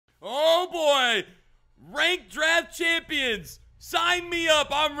ranked draft champions. Sign me up.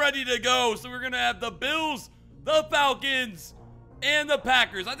 I'm ready to go. So we're going to have the Bills, the Falcons, and the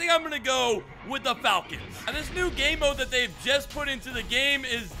Packers. I think I'm going to go with the Falcons. And this new game mode that they've just put into the game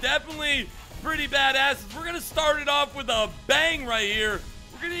is definitely pretty badass. We're going to start it off with a bang right here.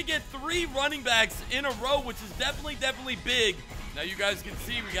 We're going to get 3 running backs in a row, which is definitely big. Now you guys can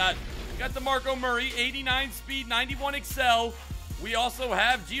see we got DeMarco Murray, 89 speed, 91 excel. We also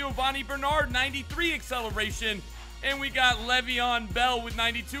have Giovanni Bernard, 93 acceleration. And we got Le'Veon Bell with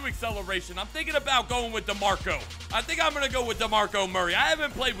 92 acceleration. I'm thinking about going with DeMarco. I think I'm going to go with DeMarco Murray. I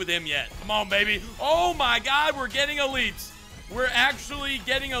haven't played with him yet. Come on, baby. Oh, my God. We're getting elites. We're actually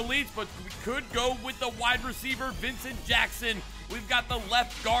getting elites, but we could go with the wide receiver, Vincent Jackson. We've got the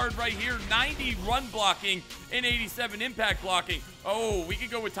left guard right here, 90 run blocking and 87 impact blocking. Oh, we could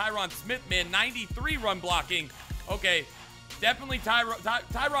go with Tyron Smith, man, 93 run blocking. Okay, definitely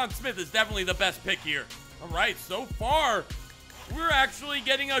Tyron Smith is definitely the best pick here. All right, so far, we're actually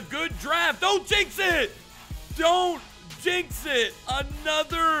getting a good draft. Don't jinx it! Don't jinx it!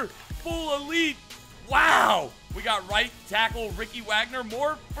 Another full elite. Wow! We got right tackle Ricky Wagner,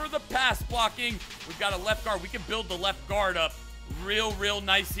 more for the pass blocking. We've got a left guard. We can build the left guard up real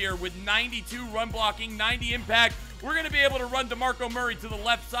nice here with 92 run blocking, 90 impact. We're going to be able to run DeMarco Murray to the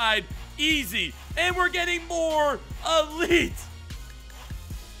left side easy. And we're getting more elite.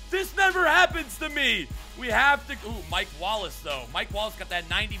 This never happens to me. We have to... Ooh, Mike Wallace, though. Mike Wallace got that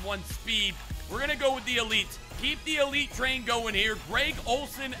 91 speed. We're going to go with the elite. Keep the elite train going here. Greg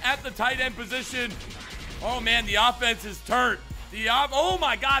Olsen at the tight end position. Oh, man, the offense is turned. Oh,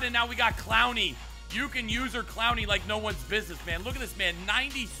 my God, and now we got Clowney. You can use her Clowney like no one's business, man. Look at this, man.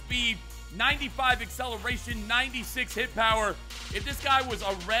 90 speed, 95 acceleration, 96 hit power. If this guy was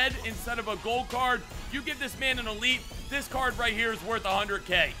a red instead of a gold card, you give this man an elite. This card right here is worth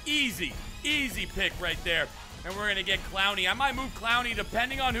 100K. Easy pick right there. And we're going to get Clowney. I might move Clowney,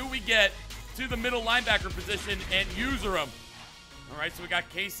 depending on who we get, to the middle linebacker position and user him. All right, so we got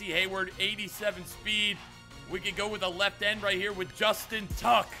Casey Hayward, 87 speed. We could go with a left end right here with Justin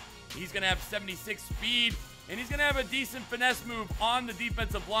Tuck. He's going to have 76 speed, and he's going to have a decent finesse move on the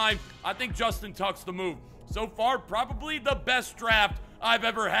defensive line. I think Justin Tuck's the move. So far, probably the best draft I've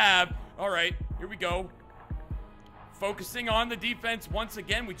ever had. All right, here we go. Focusing on the defense once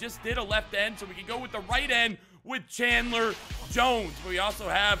again. We just did a left end, so we can go with the right end with Chandler Jones. We also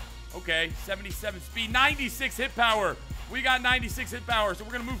have, okay, 77 speed, 96 hit power. We got 96 hit power, so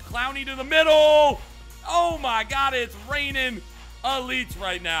we're going to move Clowney to the middle. Oh, my God, it's raining elites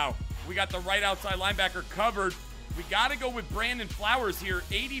right now. We got the right outside linebacker covered. We got to go with Brandon Flowers here.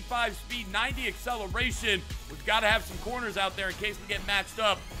 85 speed, 90 acceleration. We've got to have some corners out there in case we get matched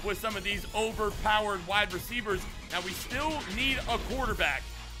up with some of these overpowered wide receivers. Now, we still need a quarterback.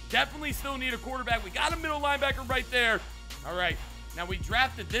 Definitely still need a quarterback. We got a middle linebacker right there. All right. Now, we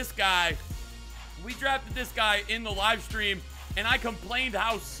drafted this guy. We drafted this guy in the live stream, and I complained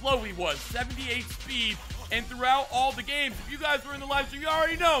how slow he was. 78 speed. And throughout all the games, if you guys were in the live stream, you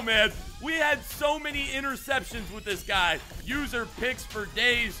already know, man. We had so many interceptions with this guy. User picks for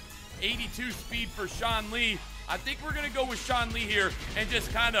days. 82 speed for Sean Lee. I think we're going to go with Sean Lee here and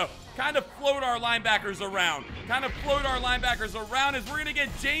just kind of float our linebackers around. As we're going to get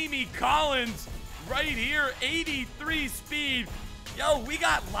Jamie Collins right here. 83 speed. Yo, we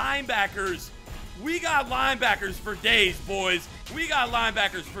got linebackers. We got linebackers for days, boys. We got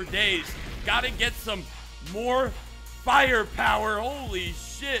linebackers for days. Got to get some more firepower. Holy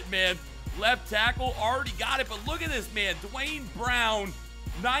shit, man. Left tackle, already got it, but look at this, man. Dwayne Brown,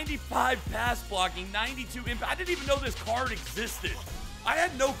 95 pass blocking, 92 impact. I didn't even know this card existed. I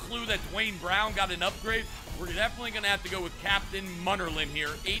had no clue that Dwayne Brown got an upgrade. We're definitely going to have to go with Captain Munnerlin here.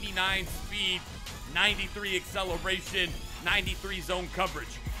 89 speed, 93 acceleration, 93 zone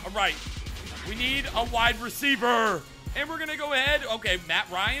coverage. All right, we need a wide receiver. And we're going to go ahead. Okay, Matt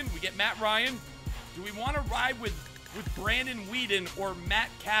Ryan. We get Matt Ryan. Do we want to ride with Brandon Whedon or Matt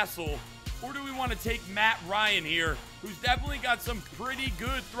Castle? Or do we want to take Matt Ryan here, who's definitely got some pretty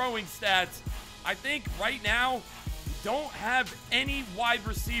good throwing stats? I think right now, we don't have any wide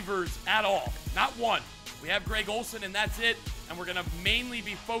receivers at all. Not one. We have Greg Olsen, and that's it. And we're going to mainly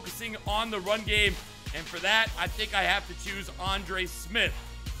be focusing on the run game. And for that, I think I have to choose Andre Smith.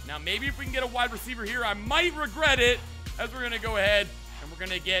 Now, maybe if we can get a wide receiver here, I might regret it, as we're going to go ahead and we're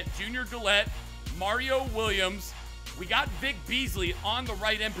going to get Junior Gillette, Mario Williams. We got Vic Beasley on the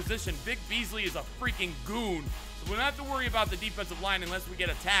right end position. Vic Beasley is a freaking goon. So we don't have to worry about the defensive line unless we get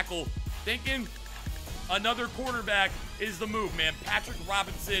a tackle. Thinking another quarterback is the move, man. Patrick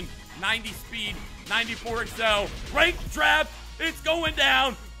Robinson, 90 speed, 94 excel. Ranked draft, it's going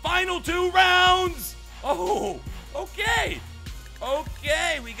down. Final 2 rounds. Oh, okay.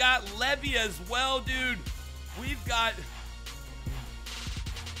 Okay, we got Levy as well, dude. We've got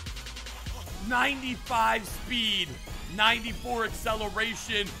 95 speed, 94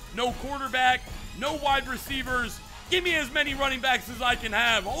 acceleration, no quarterback, no wide receivers. Give me as many running backs as I can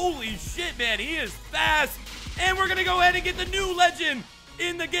have. Holy shit, man, he is fast. And we're gonna go ahead and get the new legend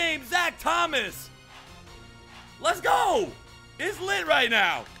in the game, Zach Thomas. Let's go. It's lit right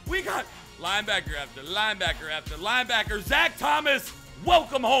now. We got linebacker after linebacker after linebacker. Zach Thomas,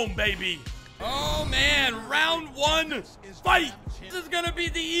 welcome home, baby. Oh, man, round one, fight. This is gonna be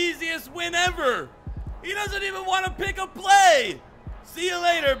the easiest win ever. He doesn't even want to pick a play. See you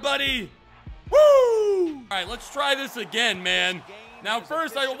later, buddy. Woo! All right, let's try this again, man. Now,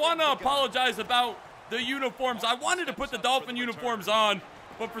 first, I want to apologize about the uniforms. I wanted to put the Dolphin uniforms on,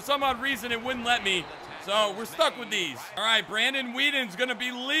 but for some odd reason, it wouldn't let me. So we're stuck with these. All right, Brandon Whedon's going to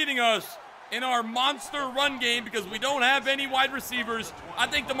be leading us in our monster run game because we don't have any wide receivers. I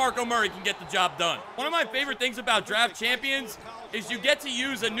think DeMarco Murray can get the job done. One of my favorite things about Draft Champions is you get to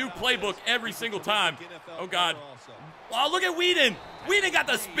use a new playbook every single time. Oh, God. Oh, look at Whedon. Whedon got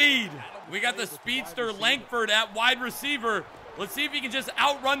the speed. We got the speedster Langford at wide receiver. Let's see if he can just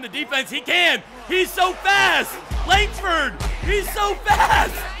outrun the defense. He can. He's so fast. Langford, he's so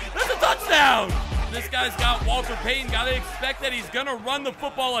fast. That's a touchdown. This guy's got Walter Payton. Got to expect that he's going to run the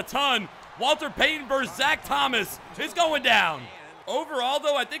football a ton. Walter Payton versus Zach Thomas is going down. Overall,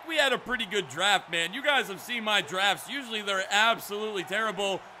 though, I think we had a pretty good draft, man. You guys have seen my drafts. Usually they're absolutely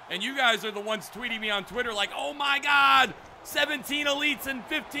terrible. And you guys are the ones tweeting me on Twitter like, oh, my God, 17 elites in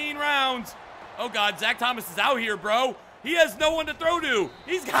 15 rounds. Oh, God, Zach Thomas is out here, bro. He has no one to throw to.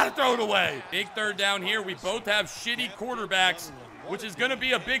 He's got to throw it away. Big third down here. We both have shitty quarterbacks, which is going to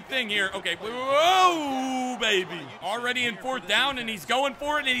be a big thing here. Okay, whoa, baby. Already in fourth down, and he's going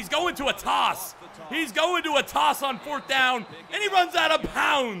for it, and he's going to a toss. He's going to a toss on fourth down, and he runs out of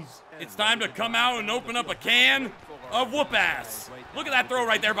bounds. It's time to come out and open up a can of whoop-ass. Look at that throw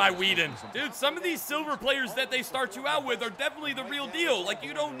right there by Whedon. Dude, some of these silver players that they start you out with are definitely the real deal. Like,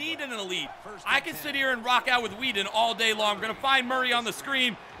 you don't need an elite. I can sit here and rock out with Whedon all day long. I'm going to find Murray on the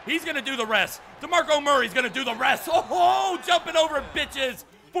screen. He's going to do the rest. DeMarco Murray's going to do the rest. Oh, jumping over bitches.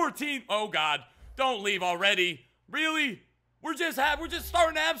 14. Oh, God. Don't leave already. Really? We're just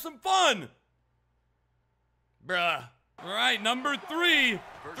starting to have some fun. Bruh. All right, number 3.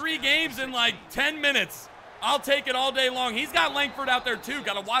 3 games in like 10 minutes. I'll take it all day long. He's got Langford out there, too.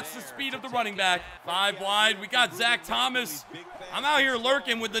 Got to watch the speed of the running back. 5 wide. We got Zach Thomas. I'm out here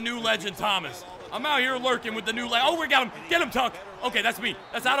lurking with the new legend, Thomas. I'm out here lurking with the new legend. Oh, we got him. Get him, Tuck. Okay, that's me.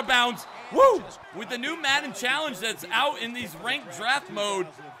 That's out of bounds. Woo! With the new Madden challenge that's out in these ranked draft mode,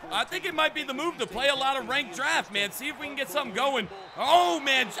 I think it might be the move to play a lot of ranked draft, man. See if we can get something going. Oh,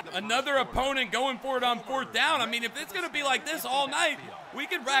 man. Another opponent going for it on fourth down. I mean, if it's going to be like this all night, we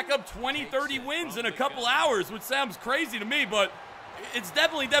could rack up 20, 30 wins in a couple hours, which sounds crazy to me, but it's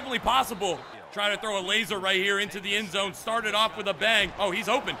definitely possible. Trying to throw a laser right here into the end zone. Started off with a bang. Oh, he's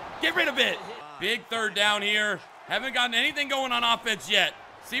open. Get rid of it. Big third down here. Haven't gotten anything going on offense yet.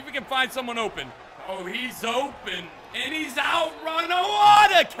 See if we can find someone open. Oh, he's open. And he's outrun. Oh,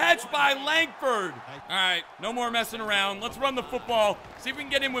 what a catch by Langford. All right, no more messing around. Let's run the football. See if we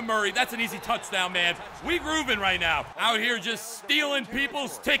can get in with Murray. That's an easy touchdown, man. We grooving right now. Out here just stealing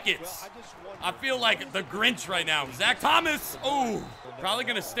people's tickets. I feel like the Grinch right now. Zach Thomas. Oh, probably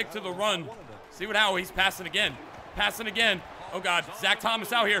going to stick to the run. See what how he's passing again. Passing again. Oh, God. Zach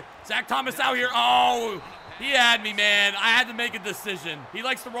Thomas out here. Zach Thomas out here. Oh, he had me, man. I had to make a decision. He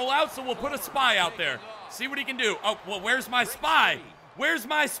likes to roll out, so we'll put a spy out there. See what he can do. Oh, well, where's my spy? Where's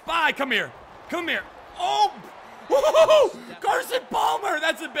my spy? Come here. Come here. Oh, whoa, Carson Palmer.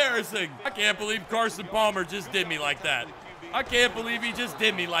 That's embarrassing. I can't believe Carson Palmer just did me like that. I can't believe he just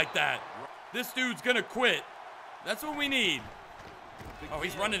did me like that. This dude's going to quit. That's what we need. Oh,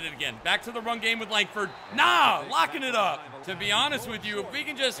 he's running it again. Back to the run game with Langford. Nah, locking it up. To be honest with you, if we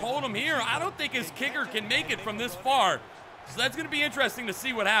can just hold him here, I don't think his kicker can make it from this far. So that's going to be interesting to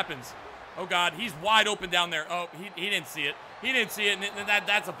see what happens. Oh, God, he's wide open down there. Oh, he didn't see it. He didn't see it, and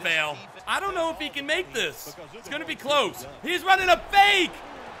that's a fail. I don't know if he can make this. It's going to be close. He's running a fake.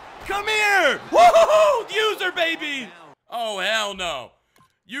 Come here. Woo-hoo-hoo, user, baby. Oh, hell no.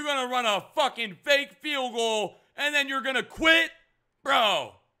 You're going to run a fucking fake field goal, and then you're going to quit?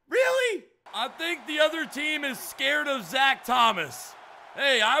 Bro, really? I think the other team is scared of Zach Thomas.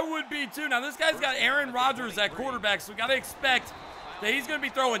 Hey, I would be too. Now, this guy's got Aaron Rodgers at quarterback, so we got to expect that he's going to be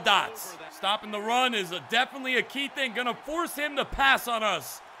throwing dots. Stopping the run is definitely a key thing. Going to force him to pass on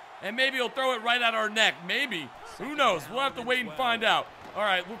us. And maybe he'll throw it right at our neck. Maybe. Who knows? We'll have to wait and find out. All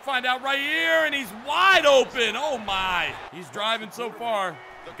right, we'll find out right here, and he's wide open. Oh, my. He's driving so far.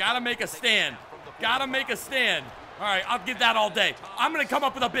 Gotta make a stand. Gotta make a stand. All right, I'll give that all day. I'm going to come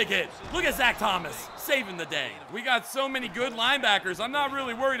up with a big hit. Look at Zach Thomas saving the day. We got so many good linebackers. I'm not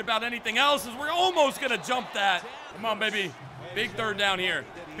really worried about anything else, as we're almost going to jump that. Come on, baby. Big third down here.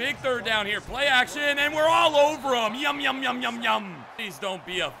 Big third down here. Play action, and we're all over them. Yum, yum, yum, yum, yum. Please don't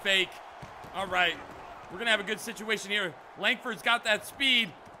be a fake. All right. We're going to have a good situation here. Langford's got that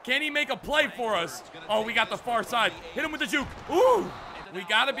speed. Can he make a play for us? Oh, we got the far side. Hit him with the juke. Ooh. We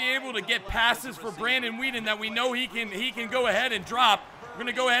got to be able to get passes for Brandon Weeden that we know he can go ahead and drop. We're going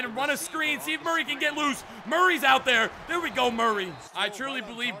to go ahead and run a screen, see if Murray can get loose. Murray's out there. There we go, Murray. I truly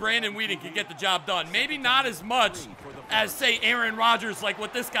believe Brandon Weeden can get the job done. Maybe not as much as, say, Aaron Rodgers, like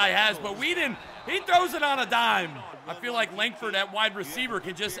what this guy has, but Weeden, he throws it on a dime. I feel like Langford at wide receiver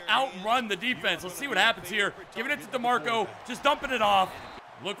can just outrun the defense. Let's see what happens here. Giving it to DeMarco, just dumping it off.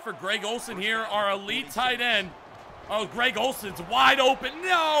 Look for Greg Olsen here, our elite tight end. Oh, Greg Olsen's wide open.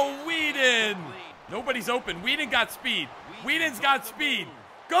 No, Weeden. Nobody's open. Weeden got speed. Weeden's got speed.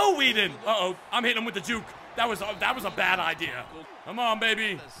 Go, Weeden. Uh-oh, I'm hitting him with the juke. That was a bad idea. Come on,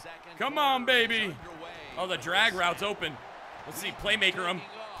 baby. Come on, baby. Oh, the drag route's open. Let's see, playmaker him.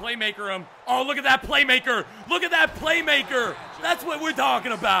 Playmaker him. Oh, look at that playmaker. Look at that playmaker. That's what we're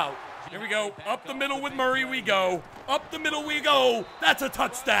talking about. Here we go. Up the middle with Murray we go. Up the middle we go. That's a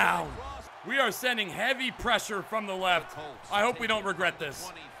touchdown. We are sending heavy pressure from the left. I hope we don't regret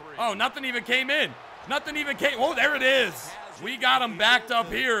this. Oh, nothing even came in. Nothing even came. Oh, there it is. We got him backed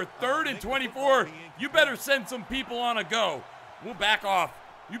up here. 3rd and 24. You better send some people on a go. We'll back off.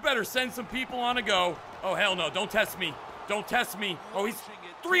 You better send some people on a go. Oh, hell no. Don't test me. Don't test me. Oh, he's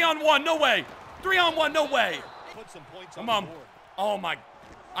 3-on-1. No way. 3-on-1. No way. Come on. Oh, my.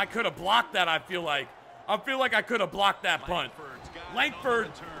 I could have blocked that, I feel like. I feel like I could have blocked that punt.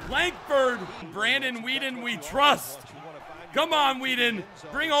 Langford. Langford. Brandon Weeden, we trust. Come on, Weeden.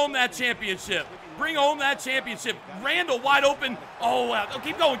 Bring home that championship. Bring home that championship. Randall wide open. Oh, wow. Oh,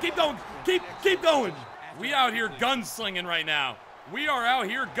 keep going. Keep going. Keep going. We out here gunslinging right now. We are out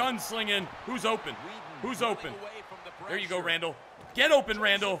here gunslinging. Who's open? Who's open? There you go, Randall. Get open,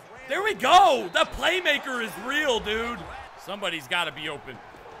 Randall. There we go. The playmaker is real, dude. Somebody's got to be open.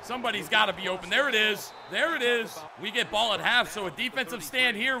 Somebody's got to be open. There it is. There it is. We get ball at half, so a defensive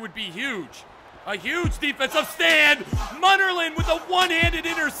stand here would be huge. A huge defensive stand. Munnerlyn with a one-handed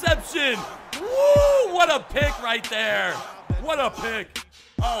interception. Woo! What a pick right there. What a pick.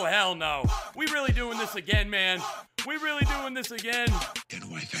 Oh, hell no. We really doing this again, man. We really doing this again.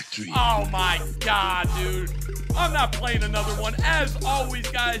 Oh, my God, dude. I'm not playing another one. As always,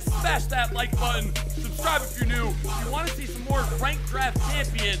 guys, smash that like button. Subscribe if you're new. If you want to see some more Ranked Draft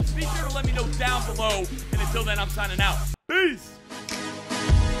Champions, be sure to let me know down below. And until then, I'm signing out. Peace.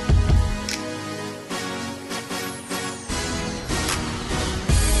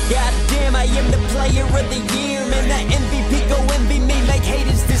 Goddamn, I am the player of the year. Man, that MVP go envy me, make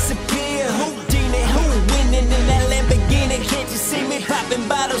haters disappear. Houdini, who winning in that Lamborghini? Can't you see me popping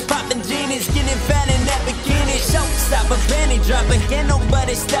bottles, popping genies, getting fat in that bikini? Showstopper, panty dropper, can't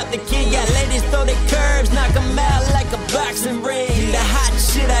nobody stop the king. Got ladies throw their curves, knock them out like a boxing ring. The hot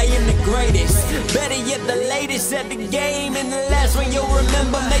shit, I am the greatest. Better yet, the latest at the game. And the last one you'll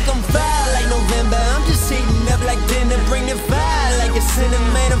remember, make them fire like November. I'm just heating up like dinner, bring the fire like a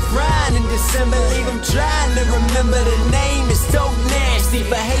cinnamon. Frying in December, leave them trying to remember the name. It's so nasty,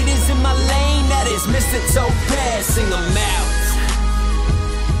 but haters in my lane, that is Mr. Toe Pass, sing 'em out.